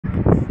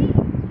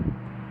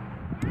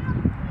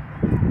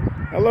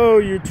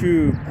Hello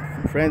YouTube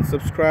friends,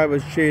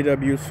 subscribers,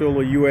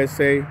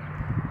 jwsolarusa.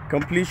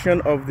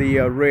 Completion of the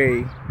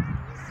array.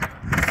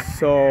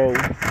 So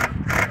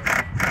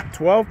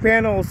 12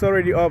 panels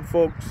already up,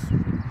 folks.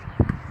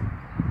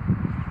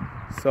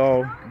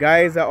 So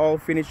guys are all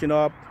finishing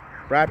up,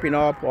 wrapping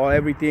up all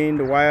everything.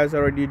 The wires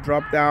already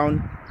dropped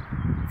down.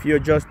 If you're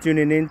just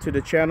tuning in to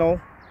the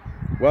channel,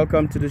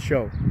 welcome to the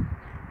show.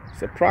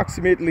 It's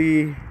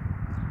approximately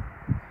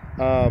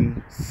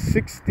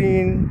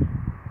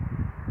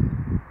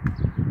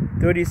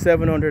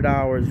 3,700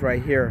 hours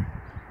right here.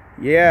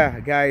 Yeah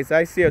guys,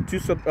 I see a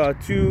 3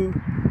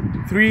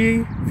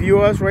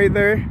 viewers right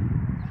there.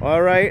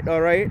 All right.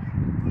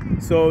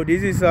 So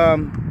this is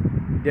the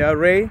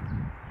array.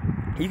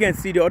 You can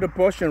see the other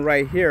portion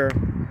right here.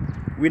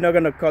 We're not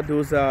gonna cut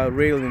those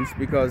railings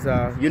because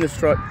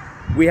Unistrut,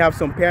 we have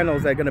some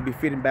panels that are gonna be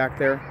fitting back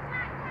there.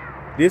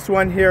 This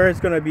one here is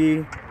gonna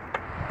be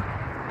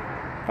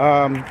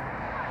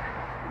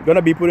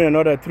putting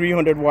another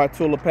 300-watt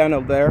solar panel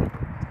there,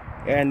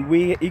 and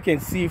you can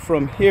see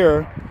from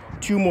here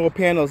 2 more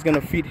panels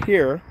gonna fit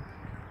here,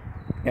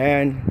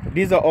 and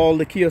these are all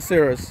the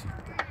Kyoceras.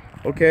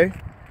 Okay,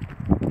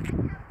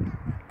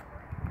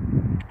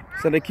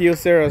 so the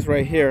Kyoceras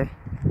right here.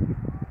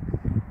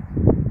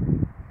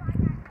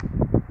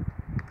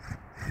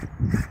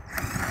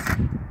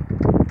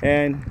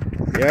 And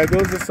there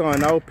goes the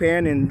sun. I'll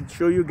pan and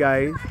show you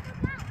guys.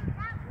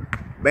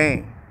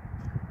 Bang.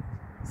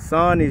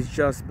 Sun is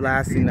just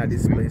blasting at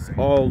this place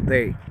all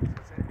day.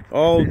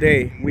 All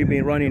day we've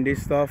been running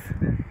this stuff,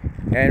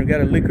 and we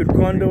got a liquid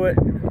conduit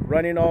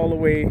running all the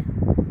way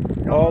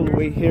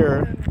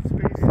here.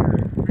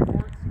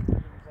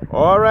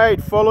 All right,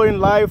 following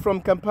live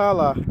from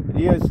Kampala.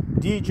 Here's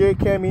DJ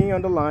Kemi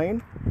on the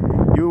line.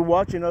 You're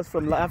watching us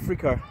from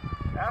Africa.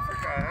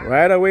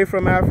 Right away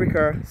from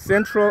Africa,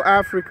 Central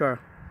Africa,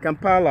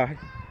 Kampala,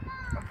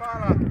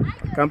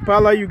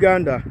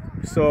 Uganda.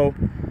 So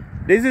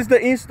this is the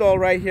install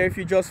right here. If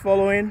you're just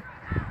following,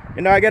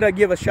 and I gotta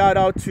give a shout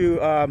out to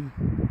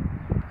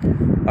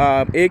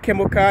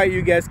Kemokai.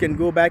 You guys can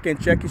go back and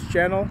check his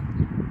channel.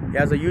 He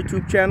has a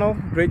YouTube channel,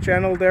 great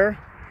channel there.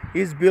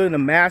 He's building a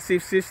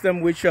massive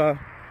system, which I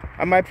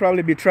might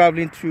probably be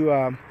traveling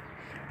to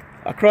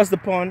across the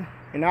pond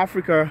in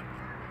Africa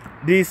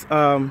this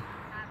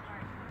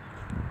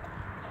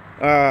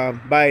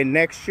by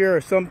next year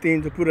or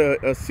something, to put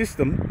a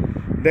system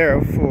there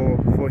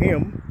for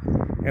him,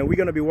 and we're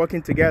gonna be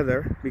working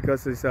together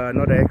because it's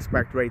another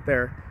expert right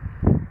there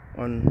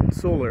on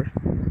solar.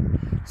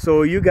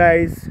 So you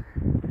guys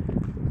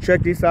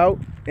check this out,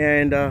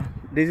 and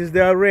this is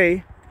the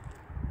array.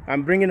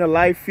 I'm bringing a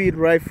live feed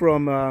right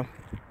from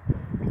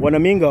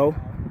Wanamingo,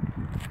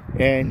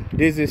 and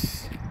this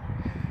is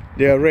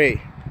the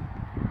array.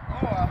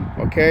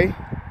 Okay,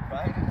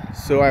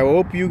 so I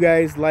hope you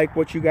guys like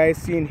what you guys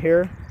seen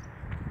here,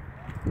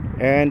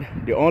 and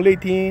the only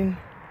thing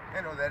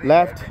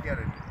left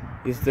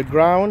is the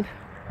ground,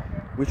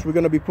 which we're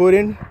gonna be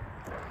putting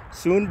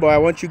soon. But I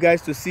want you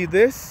guys to see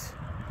this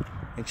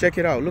and check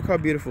it out. Look how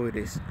beautiful it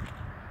is.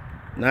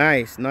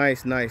 Nice.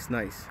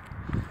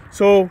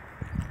 So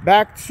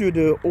back to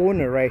the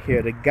owner right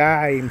here, the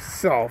guy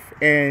himself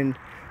and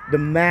the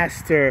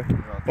master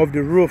of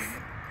the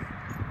roof.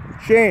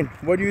 Shane,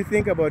 what do you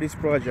think about this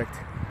project?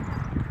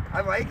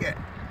 I like it.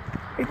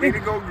 Way to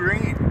go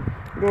green.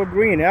 Go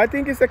green. I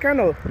think it's a kind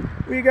of,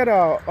 we got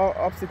a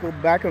obstacle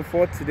back and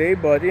forth today,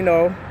 but you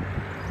know,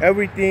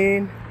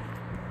 everything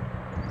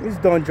is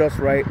done just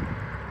right.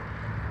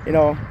 You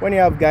know, when you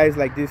have guys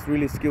like this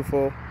really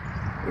skillful,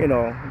 you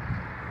know,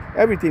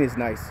 everything is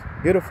nice,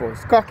 beautiful.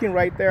 It's caulking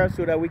right there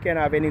so that we can't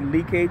have any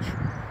leakage.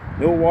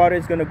 No water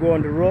is gonna go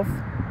on the roof.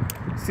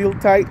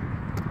 Sealed tight.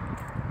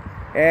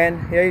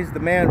 And here is the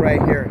man right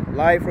here,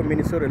 live from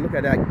Minnesota. Look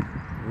at that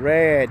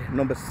red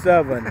number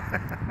 7.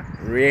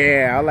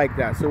 Yeah, I like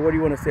that. So what do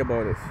you want to say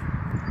about this?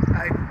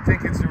 I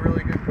think it's a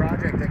really good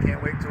project. I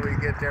can't wait till we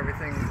get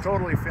everything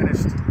totally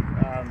finished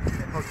and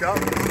hooked up,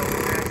 so we can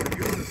actually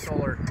use the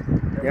solar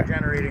that we're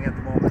generating at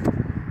the moment.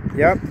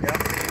 Yep.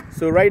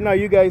 So right now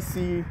you guys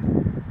see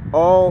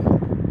all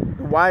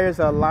the wires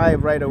are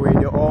live right away.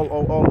 They're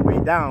all the way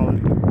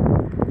down.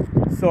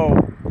 So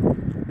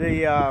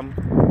the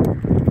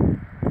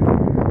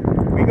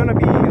we're gonna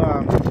be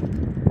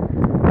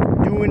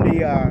doing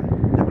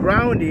the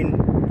grounding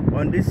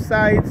on these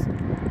sides.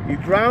 You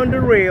ground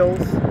the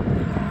rails,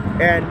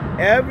 and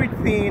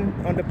everything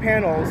on the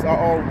panels are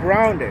all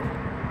grounded.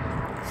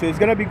 So it's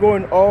gonna be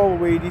going all the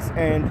way this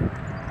end,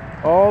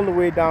 all the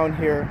way down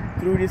here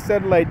through this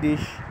satellite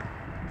dish,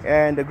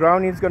 and the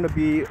grounding is gonna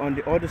be on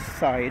the other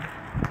side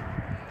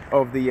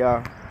of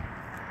the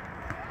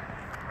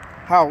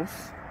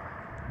house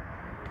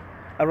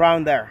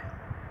around there.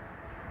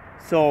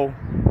 So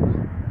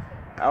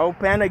I'll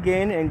pan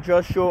again and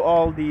just show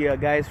all the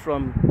guys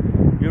from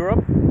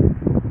Europe.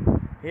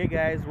 Hey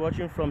guys,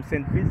 watching from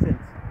St. Vincent.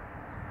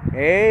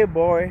 Hey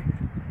boy,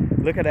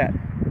 look at that.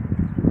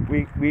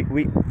 We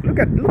look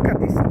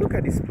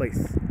at this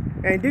place.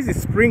 And this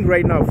is spring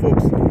right now,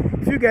 folks.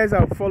 If you guys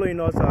are following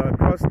us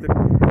across the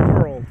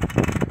world,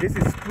 this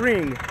is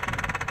spring.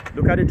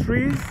 Look at the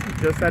trees,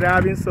 just started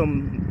having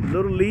some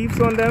little leaves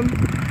on them.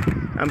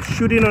 I'm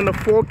shooting on a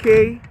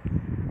 4K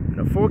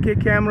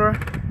camera,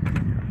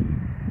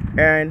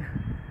 and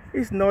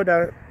it's not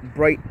that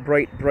bright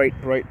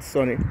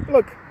sunny.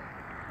 Look,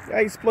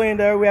 guys playing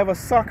there. We have a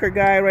soccer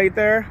guy right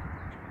there.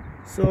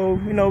 So,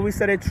 you know, we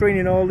started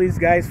training all these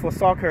guys for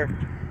soccer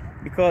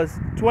because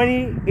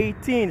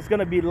 2018 is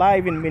gonna be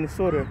live in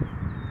Minnesota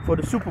for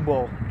the Super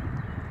Bowl.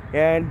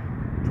 And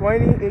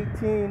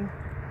 2018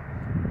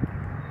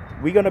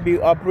 we're gonna be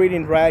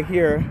operating right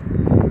here,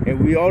 and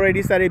we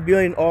already started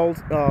building all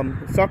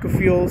soccer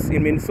fields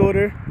in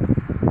Minnesota.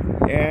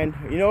 And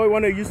you know, we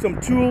want to use some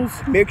tools.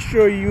 Make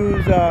sure you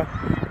use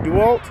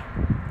DeWalt.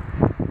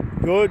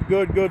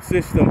 Good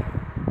system,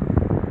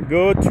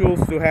 good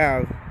tools to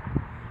have.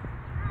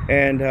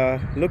 And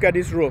look at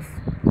this roof.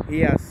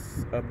 He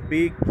has a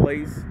big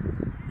place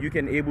you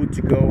can able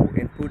to go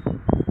and put.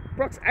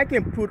 I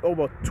can put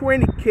over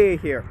 20K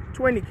here.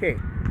 20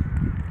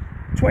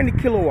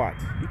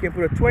 kilowatts. You can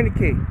put a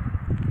 20K,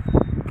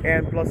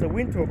 and plus a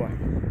wind turbine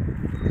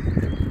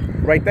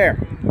right there.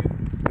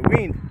 The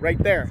wind right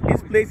there.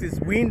 This place is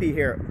windy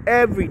here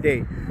every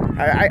day.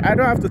 I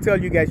don't have to tell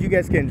you guys. You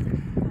guys can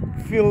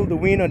feel the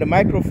wind on the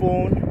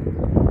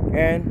microphone.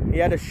 And he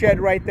had a shed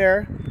right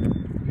there,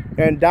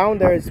 and down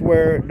there is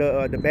where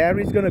the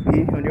battery is gonna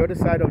be, on the other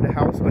side of the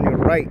house on your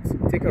right.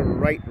 Take a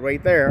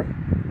right there,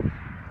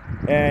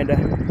 and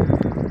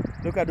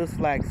look at those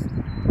flags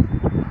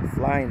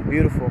flying,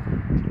 beautiful.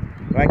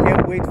 I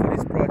can't wait for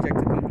this project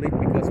to complete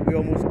because we're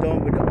almost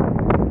done with the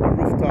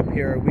rooftop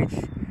here, which,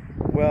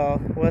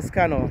 well, was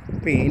kind of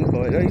pain,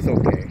 but it's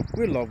okay.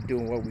 We love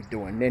doing what we're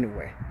doing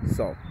anyway.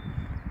 So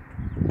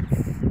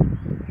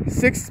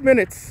 6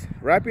 minutes,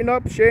 wrapping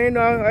up. Shane,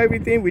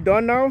 everything we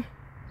done now?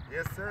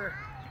 Yes, sir.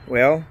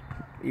 Well,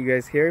 you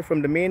guys hear it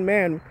from the main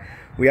man.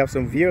 We have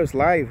some viewers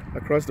live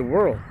across the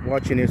world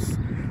watching this.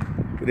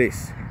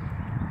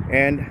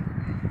 And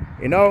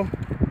you know,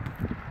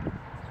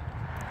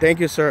 thank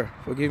you, sir,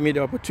 for giving me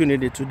the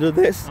opportunity to do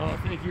this. Oh,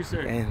 thank you,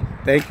 sir. And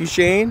thank you,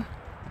 Shane,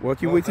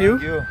 working with you.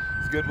 Thank you.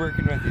 It's good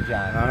working with you,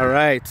 John. All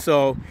right,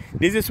 so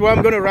this is where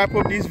I'm gonna wrap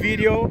up this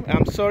video.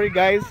 I'm sorry,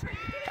 guys,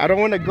 I don't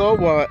want to go,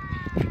 but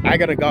I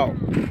gotta go.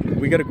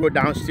 We gotta go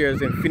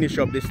downstairs and finish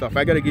up this stuff.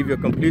 I gotta give you a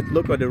complete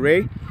look at the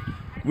array.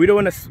 We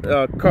don't want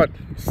to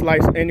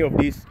slice any of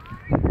these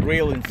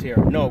railings here.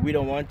 No, we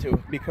don't want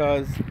to,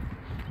 because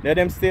let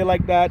them stay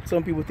like that.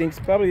 Some people think it's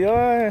probably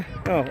oh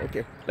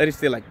okay, let it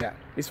stay like that.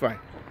 It's fine.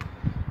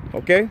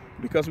 Okay,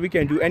 because we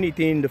can do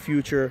anything in the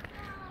future.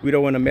 We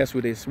don't want to mess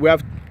with this. We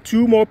have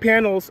 2 more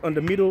panels on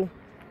the middle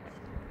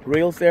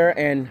rails there,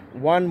 and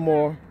 1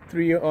 more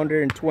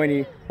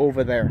 320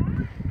 over there,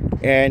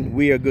 and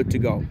we are good to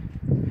go.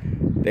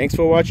 Thanks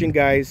for watching,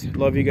 guys.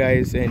 Love you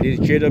guys. And this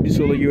is JW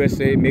Solar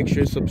USA. Make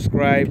sure to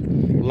subscribe,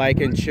 like,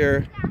 and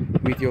share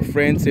with your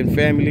friends and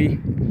family,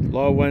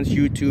 loved ones,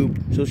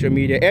 YouTube, social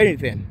media,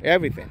 everything.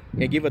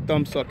 And give a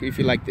thumbs up if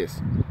you like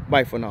this.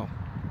 Bye for now.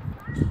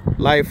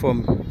 Live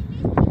from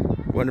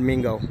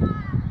Domingo.